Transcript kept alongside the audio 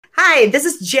Hi, this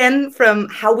is Jen from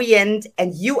How We End,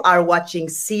 and you are watching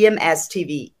CMS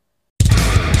TV.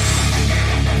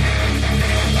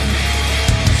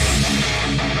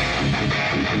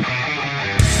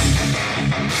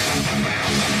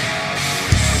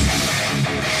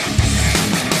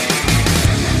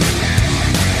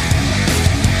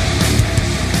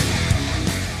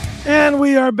 And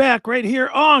we are back right here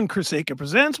on Chris Aika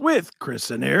Presents with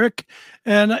Chris and Eric.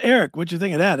 And Eric, what'd you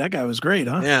think of that? That guy was great,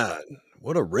 huh? Yeah,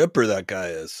 what a ripper that guy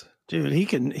is. Dude, he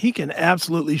can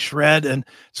absolutely shred. And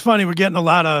it's funny, we're getting a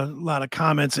lot of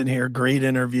comments in here. Great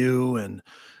interview, and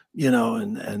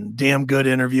and damn good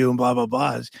interview, and blah blah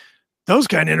blah. Those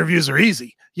kind of interviews are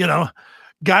easy.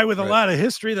 Guy with a lot of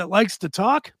history that likes to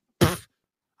talk.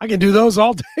 I can do those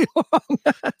all day long.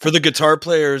 For the guitar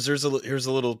players, here's a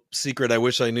little secret I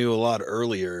wish I knew a lot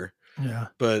earlier. Yeah.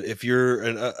 But if you're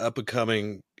an up and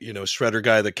coming, shredder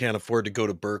guy that can't afford to go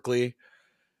to Berkeley,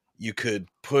 you could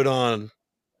put on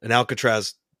an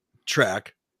Alcatraz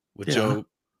track with Joe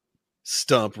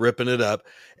Stump ripping it up,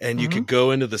 and you could go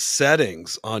into the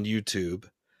settings on YouTube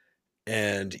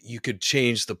and you could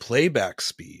change the playback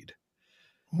speed.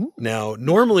 Now,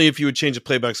 normally if you would change the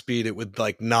playback speed, it would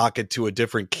like knock it to a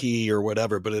different key or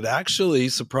whatever, but it actually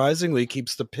surprisingly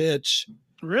keeps the pitch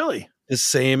really the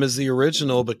same as the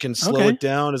original, but can slow it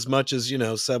down as much as,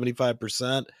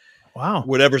 75%. Wow.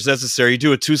 Whatever's necessary. You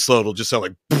do it too slow, it'll just sound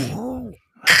like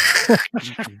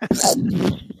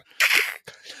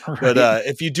But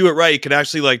if you do it right, you can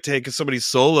actually like take somebody's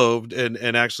solo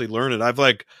and actually learn it. I've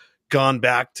like gone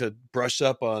back to brush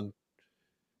up on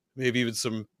maybe even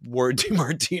some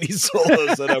Martini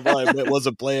solos that I probably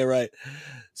wasn't playing right.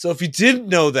 So if you didn't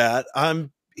know that,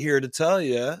 I'm here to tell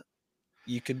you,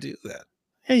 you can do that.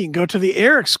 Hey, you can go to the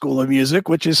Eric School of Music,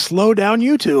 which is Slow Down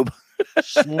YouTube.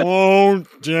 Slow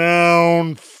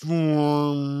down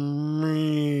for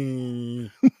me.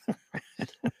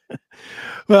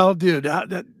 Well, dude,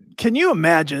 can you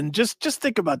imagine? Just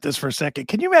think about this for a second.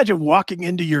 Can you imagine walking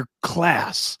into your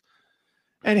class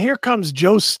and here comes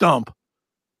Joe Stump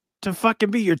to fucking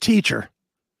be your teacher,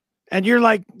 and you're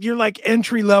like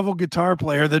entry level guitar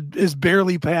player that is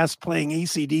barely past playing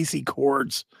AC/DC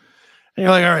chords, and you're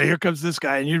like, all right, here comes this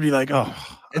guy, and you'd be like, oh,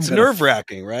 it's nerve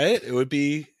wracking, right? It would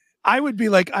be. I would be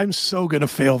like, I'm so gonna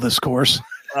fail this course.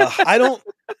 I don't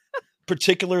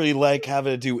particularly like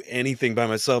having to do anything by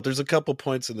myself. There's a couple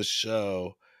points in the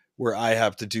show where I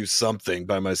have to do something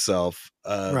by myself.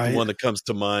 The one that comes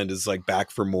to mind is like Back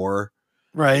for More.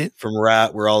 Right. From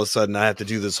Rat, where all of a sudden I have to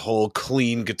do this whole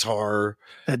clean guitar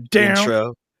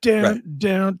intro. Down,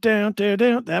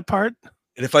 that part.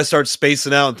 And if I start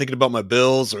spacing out and thinking about my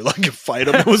bills or like fight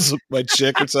them with my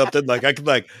chick or something, like I could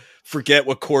like forget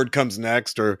what chord comes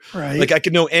next, or like I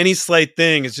could know any slight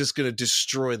thing is just going to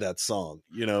destroy that song,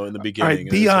 in the beginning. All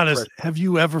right, be honest. Have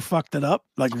you ever fucked it up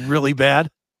like really bad?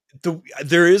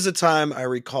 There is a time I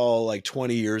recall like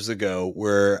 20 years ago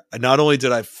where not only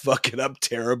did I fuck it up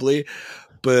terribly,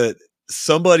 but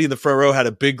somebody in the front row had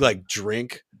a big like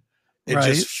drink and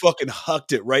just fucking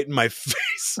hucked it right in my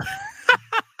face.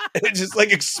 And it just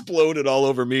like exploded all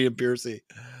over me and Pearcy.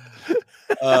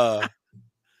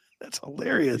 That's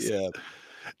hilarious. Yeah.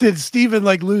 Did Steven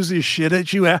like lose his shit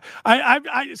at you?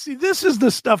 I see. This is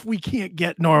the stuff we can't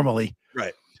get normally.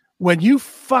 Right. When you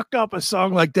fuck up a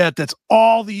song like that, that's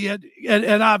all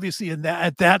and obviously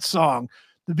at that song,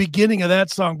 the beginning of that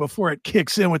song before it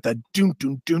kicks in with the doom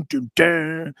doom doom doom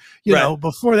doom,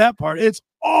 before that part, it's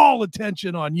all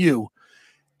attention on you.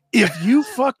 If you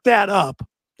fuck that up,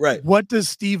 what does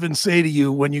Steven say to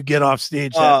you when you get off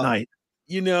stage that night?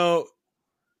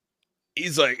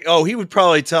 He's like, he would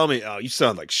probably tell me, "Oh, you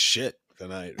sound like shit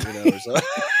tonight." So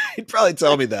he'd probably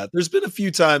tell me that. There's been a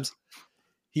few times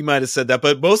he might have said that,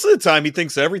 but most of the time he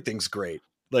thinks everything's great.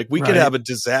 Like we could have a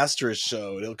disastrous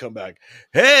show and he'll come back,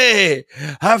 "Hey,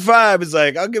 high five." It's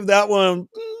like, I'll give that one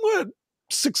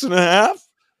 6.5.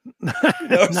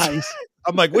 Nice.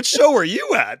 I'm like, what show are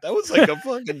you at? That was like a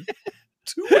fucking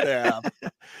 2.5.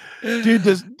 Dude,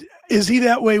 is he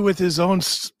that way with his own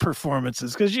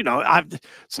performances? Because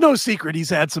it's no secret he's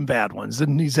had some bad ones,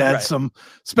 and he's had some,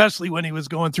 especially when he was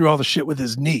going through all the shit with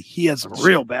his knee. He had some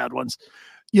real bad ones.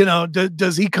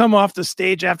 Does he come off the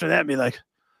stage after that and be like,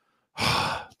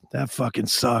 oh, that fucking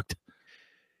sucked?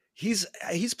 He's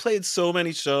played so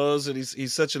many shows, and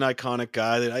he's such an iconic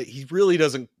guy that he really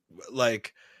doesn't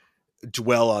like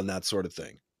dwell on that sort of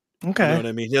thing. Okay. You know what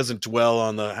I mean? He doesn't dwell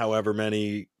on the however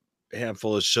many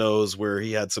handful of shows where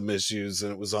he had some issues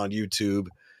and it was on YouTube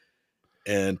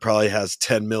and probably has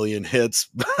 10 million hits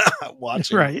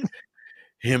watching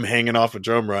him hanging off a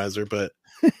drum riser, but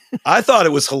I thought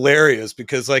it was hilarious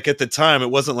because, like, at the time, it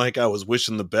wasn't like I was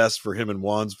wishing the best for him and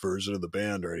Juan's version of the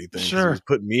band or anything because it Sure. was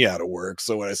putting me out of work.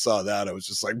 So when I saw that, I was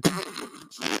just like,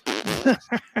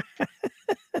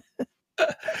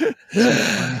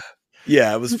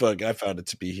 yeah, it was fun. I found it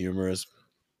to be humorous.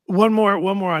 One more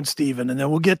on Steven, and then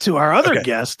we'll get to our other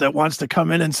guest that wants to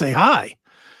come in and say hi.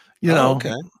 You know,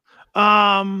 okay.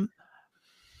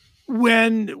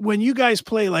 When you guys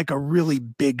play like a really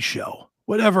big show,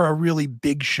 whatever a really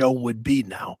big show would be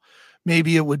now,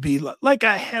 maybe it would be like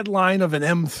a headline of an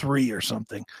M3 or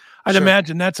something. I'd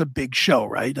imagine that's a big show,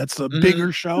 right? That's a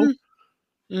bigger show.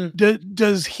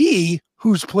 Does he,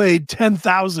 who's played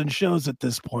 10,000 shows at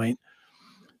this point,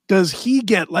 does he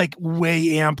get like way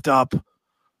amped up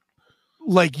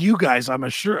like you guys, I'm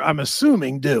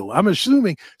assuming do. I'm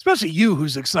assuming, especially you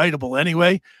who's excitable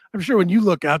anyway. I'm sure when you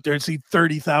look out there and see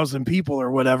 30,000 people or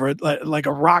whatever, like a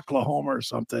Rocklahoma or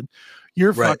something,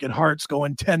 your fucking heart's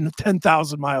going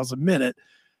 10,000 miles a minute.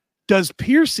 Does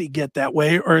Pearcy get that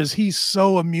way, or is he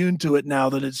so immune to it now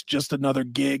that it's just another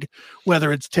gig,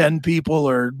 whether it's 10 people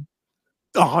or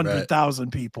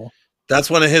 100,000 people? That's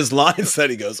one of his lines that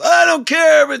he goes, I don't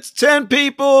care if it's 10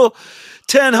 people,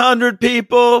 1,000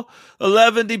 people,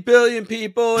 11 billion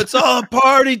people. It's all a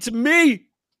party to me.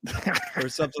 Or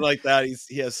something like that.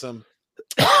 He has some.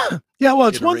 Yeah, well,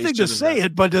 it's one thing to say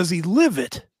it, but does he live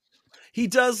it? He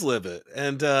does live it.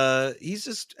 And he's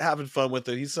just having fun with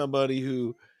it. He's somebody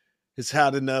who has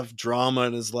had enough drama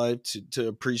in his life to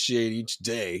appreciate each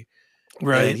day.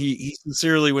 Right. And he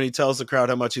sincerely, when he tells the crowd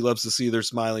how much he loves to see their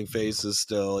smiling faces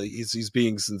still, he's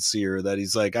being sincere that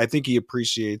he's like, I think he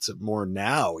appreciates it more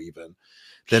now even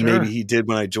than maybe he did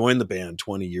when I joined the band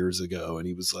 20 years ago. And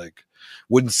he was like,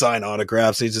 wouldn't sign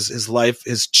autographs. He just, his life,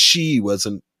 his chi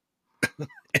wasn't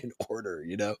in order,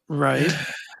 you know? Right.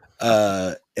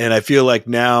 And I feel like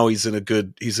now he's in a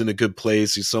good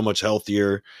place. He's so much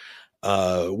healthier.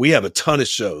 We have a ton of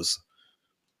shows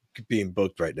being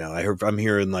booked right now. I'm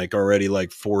hearing like already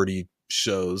like 40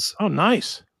 shows. Oh,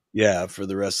 nice. Yeah, for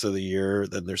the rest of the year.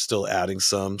 Then they're still adding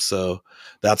some, so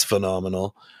that's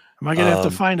phenomenal. Am I gonna have to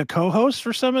find a co-host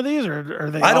for some of these, or are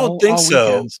they? I don't think so.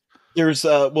 Weekends? There's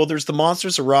the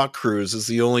Monsters of Rock cruise is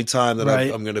the only time that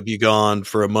I'm going to be gone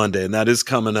for a Monday, and that is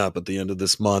coming up at the end of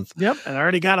this month. Yep, and I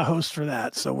already got a host for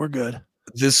that, so we're good.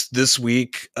 This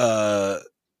week,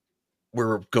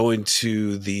 we're going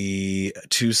to the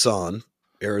Tucson,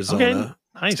 Arizona. Okay,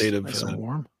 nice. State of nice and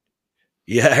warm.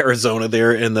 Yeah, Arizona.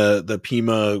 There in the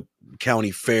Pima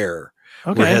County Fair.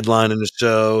 Okay. We're headlining the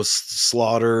show.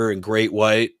 Slaughter and Great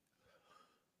White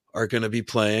are going to be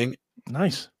playing.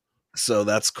 Nice. So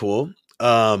that's cool.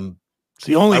 It's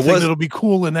the only thing that'll be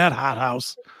cool in that hot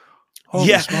house.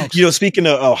 Holy smokes. You know, speaking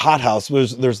of hot house,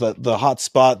 there's the hot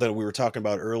spot that we were talking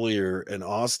about earlier in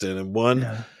Austin, and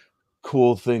one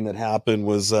cool thing that happened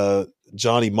was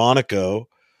Johnny Monaco,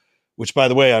 which, by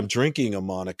the way, I'm drinking a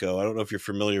Monaco. I don't know if you're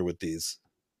familiar with these.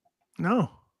 No.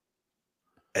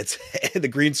 It's the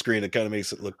green screen. It kind of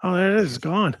makes it look. Oh, there it is. It's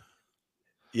gone.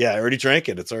 Yeah, I already drank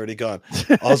it. It's already gone.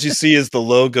 All you see is the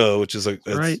logo, which is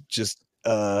just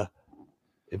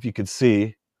if you could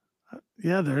see.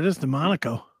 Yeah, there it is. The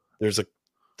Monaco. There's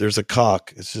a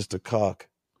cock. It's just a cock.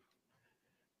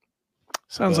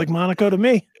 Sounds like Monaco to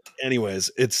me. Anyways,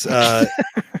 it's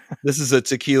this is a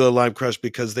tequila lime crush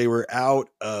because they were out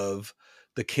of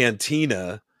the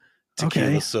Cantina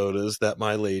tequila sodas that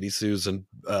my lady Susan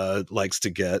likes to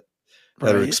get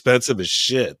that are expensive as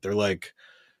shit. They're like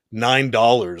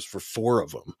 $9 for 4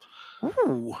 of them.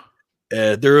 Ooh.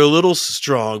 They're a little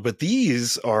strong, but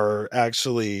these are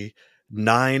actually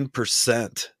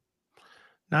 9%.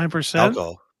 9%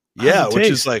 alcohol. Yeah, which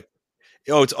is like,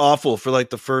 it's awful for like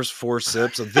the first 4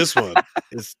 sips of this one.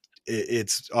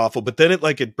 It's awful, but then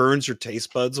it burns your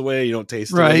taste buds away. You don't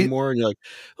taste it anymore, and you're like,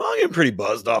 oh, I'm getting pretty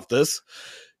buzzed off this,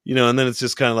 you know. And then it's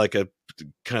just kind of like a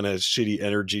kind of shitty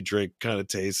energy drink kind of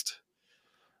taste,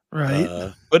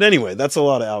 right? But anyway, that's a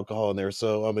lot of alcohol in there,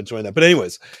 so I'm enjoying that. But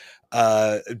anyways,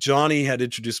 Johnny had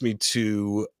introduced me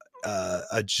to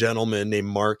a gentleman named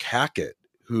Mark Hackett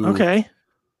who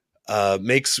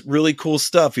makes really cool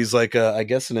stuff. He's like I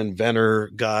guess an inventor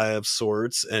guy of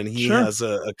sorts, and he has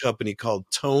a company called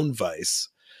Tone Vice.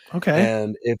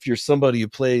 And if you're somebody who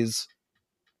plays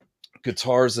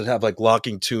guitars that have like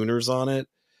locking tuners on it,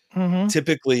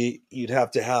 typically you'd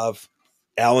have to have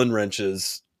Allen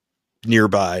wrenches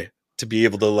nearby to be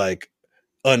able to like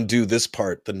undo this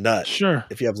part, the nut.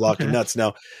 If you have locking nuts.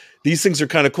 Now, these things are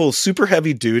kind of cool, super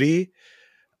heavy duty,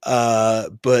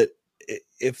 but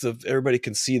if everybody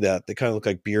can see that, they kind of look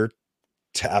like beer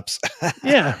taps.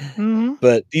 Yeah.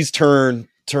 But these turn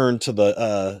to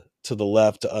the to the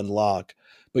left to unlock.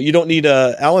 But you don't need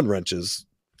Allen wrenches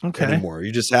anymore.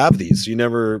 You just have these. You're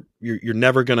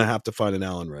never going to have to find an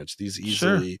Allen wrench. These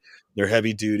easily, they're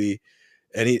heavy duty.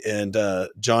 And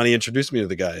Johnny introduced me to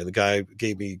the guy, and the guy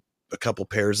gave me a couple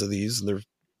pairs of these, and they're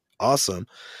awesome.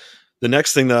 The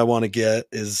next thing that I want to get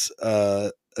is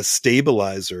a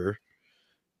stabilizer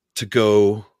to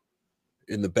go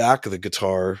in the back of the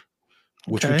guitar,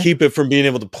 which would keep it from being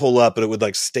able to pull up, but it would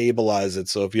like stabilize it.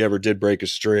 So if you ever did break a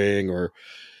string, or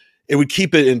it would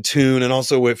keep it in tune. And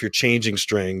also if you're changing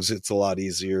strings, it's a lot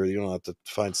easier. You don't have to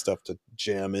find stuff to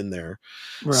jam in there.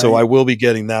 Right. So I will be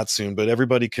getting that soon, but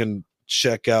everybody can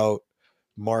check out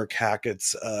Mark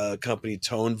Hackett's company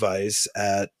Tonevice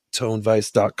at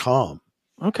tonevice.com.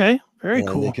 Okay. Very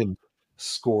cool. They can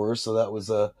score. So that was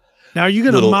a now, are you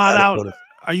going to mod out?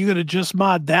 Are you going to just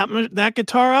mod that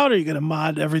guitar out? Or are you going to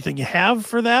mod everything you have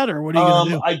for that? Or what are you going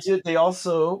to do? I did. They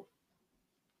also,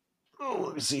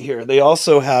 let me see here. They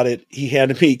also had it.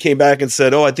 He came back and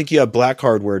said, I think you have black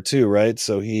hardware too, right?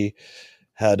 So he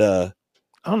had oh,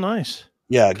 nice.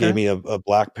 Yeah. Gave me a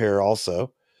black pair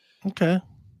also. Okay.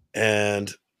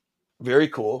 And very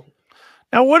cool.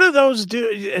 Now, what do those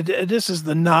do? This is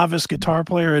the novice guitar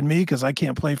player in me, because I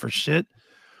can't play for shit.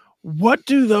 What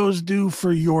do those do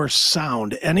for your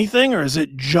sound? Anything, or is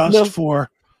it just for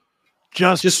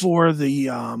the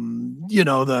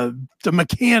the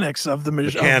mechanics of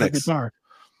the guitar?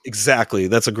 Exactly.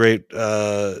 That's a great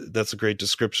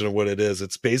description of what it is.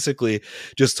 It's basically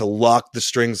just to lock the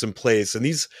strings in place. And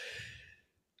these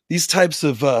types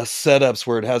of setups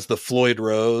where it has the Floyd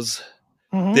Rose,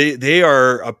 they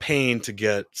are a pain to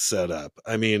get set up.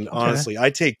 I mean, honestly, I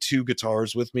take 2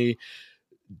 guitars with me.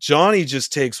 Johnny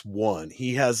just takes one.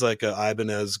 He has like a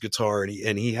Ibanez guitar,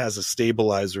 and he has a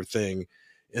stabilizer thing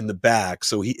in the back.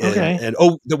 So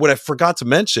what I forgot to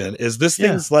mention is this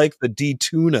thing's like the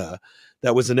D-Tuna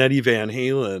that was an Eddie Van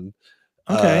Halen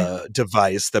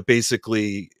device that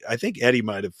basically, I think Eddie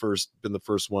might have been the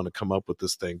first one to come up with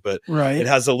this thing, but it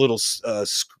has a little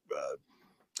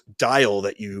dial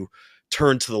that you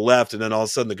turn to the left, and then all of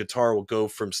a sudden the guitar will go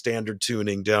from standard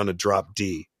tuning down to drop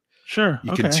D. Sure.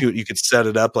 You can set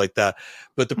it up like that.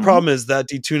 But the problem is that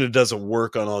D-Tuna doesn't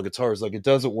work on all guitars. Like, it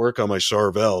doesn't work on my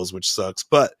Charvels, which sucks.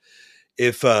 But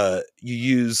if you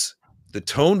use the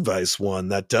Tonevice one,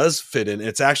 that does fit in.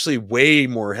 It's actually way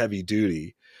more heavy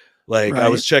duty. Like, I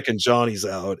was checking Johnny's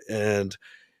out, and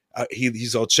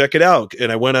he's all, check it out. And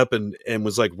I went up and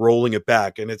was like rolling it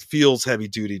back, and it feels heavy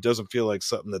duty. It doesn't feel like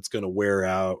something that's going to wear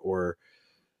out or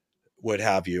what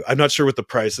have you. I'm not sure what the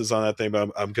price is on that thing,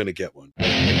 but I'm going to get one.